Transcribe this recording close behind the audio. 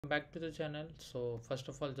Back to the channel. So first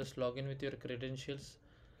of all, just log in with your credentials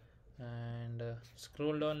and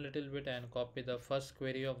scroll down a little bit and copy the first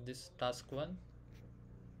query of this task one.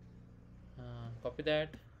 Copy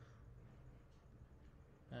that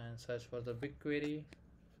and search for the big query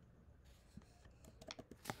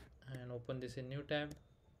and open this in new tab.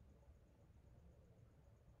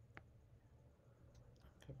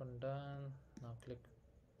 Click on done. Now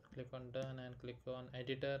click on done and click on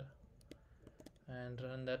editor and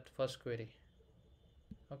run that first query.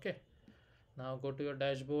 Okay, now go to your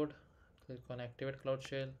dashboard, click on activate cloud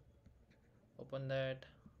shell, open that.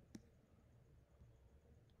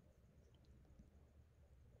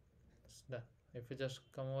 It's done. If you just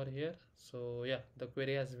come over here, so yeah, the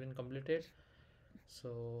query has been completed.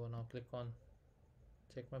 So now click on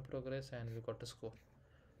check my progress and we got a score.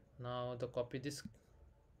 Now the copy this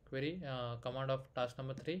query command of task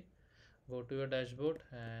number 3, go to your dashboard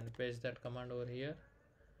and paste that command over here,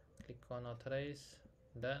 click on authorize,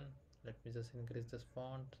 done. Let me just increase this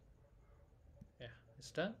font. Yeah,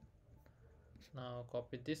 it's done. Now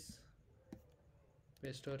copy this,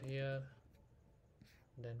 paste over here,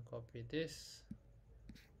 then copy this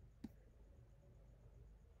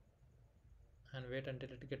and wait until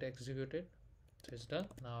it get executed. So it's done.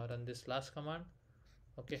 Now run this last command.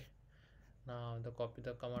 Okay, now the copy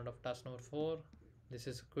the command of task number 4. This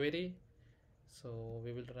is query, so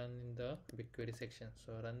we will run in the BigQuery section.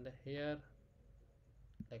 So run the here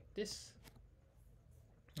like this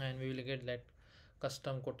and we will get that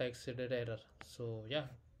custom quota exceeded error. So yeah,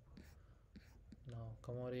 now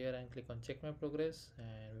come over here and click on check my progress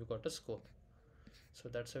and we got a score. So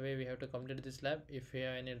that's the way we have to complete this lab. If you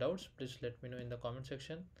have any doubts, please let me know in the comment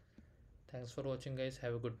section. Thanks for watching guys,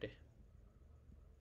 have a good day.